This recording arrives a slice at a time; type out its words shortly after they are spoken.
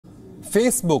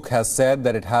Facebook has said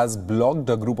that it has blocked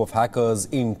a group of hackers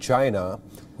in China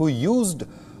who used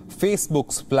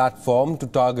Facebook's platform to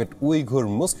target Uyghur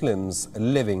Muslims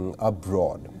living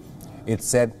abroad. It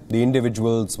said the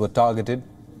individuals were targeted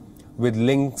with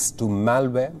links to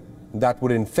malware that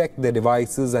would infect their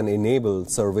devices and enable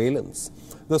surveillance.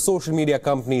 The social media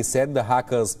company said the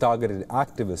hackers targeted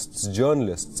activists,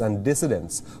 journalists and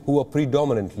dissidents who were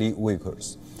predominantly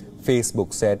Uyghurs.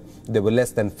 Facebook said there were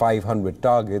less than 500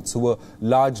 targets who were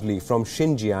largely from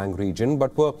Xinjiang region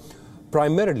but were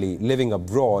primarily living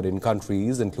abroad in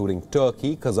countries including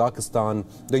Turkey, Kazakhstan,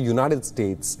 the United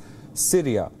States,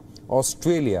 Syria,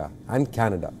 Australia and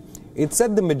Canada. It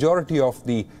said the majority of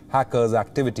the hackers'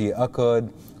 activity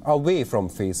occurred away from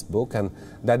Facebook and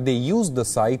that they used the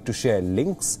site to share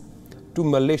links to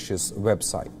malicious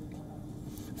websites.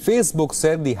 Facebook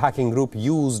said the hacking group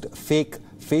used fake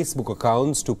Facebook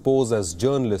accounts to pose as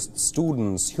journalists,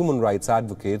 students, human rights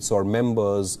advocates or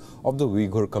members of the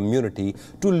Uyghur community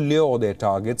to lure their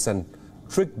targets and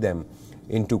trick them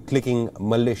into clicking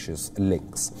malicious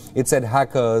links. It said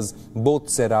hackers both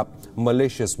set up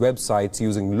malicious websites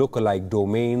using lookalike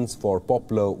domains for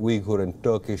popular Uyghur and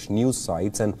Turkish news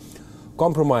sites and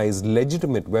compromised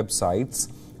legitimate websites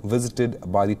visited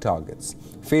by the targets.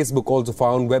 Facebook also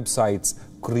found websites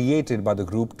created by the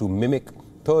group to mimic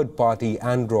third-party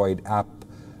Android app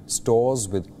stores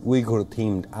with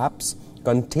Uyghur-themed apps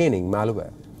containing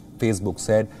malware. Facebook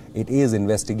said it is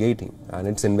investigating, and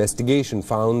its investigation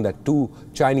found that two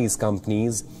Chinese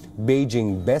companies,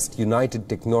 Beijing Best United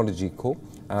Technology Co.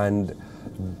 and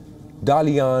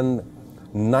Dalian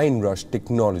 9rush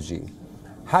Technology,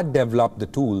 had developed the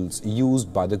tools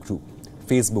used by the group.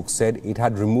 Facebook said it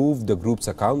had removed the group's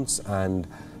accounts and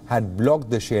had blocked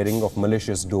the sharing of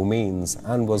malicious domains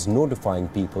and was notifying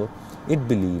people it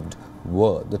believed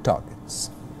were the targets.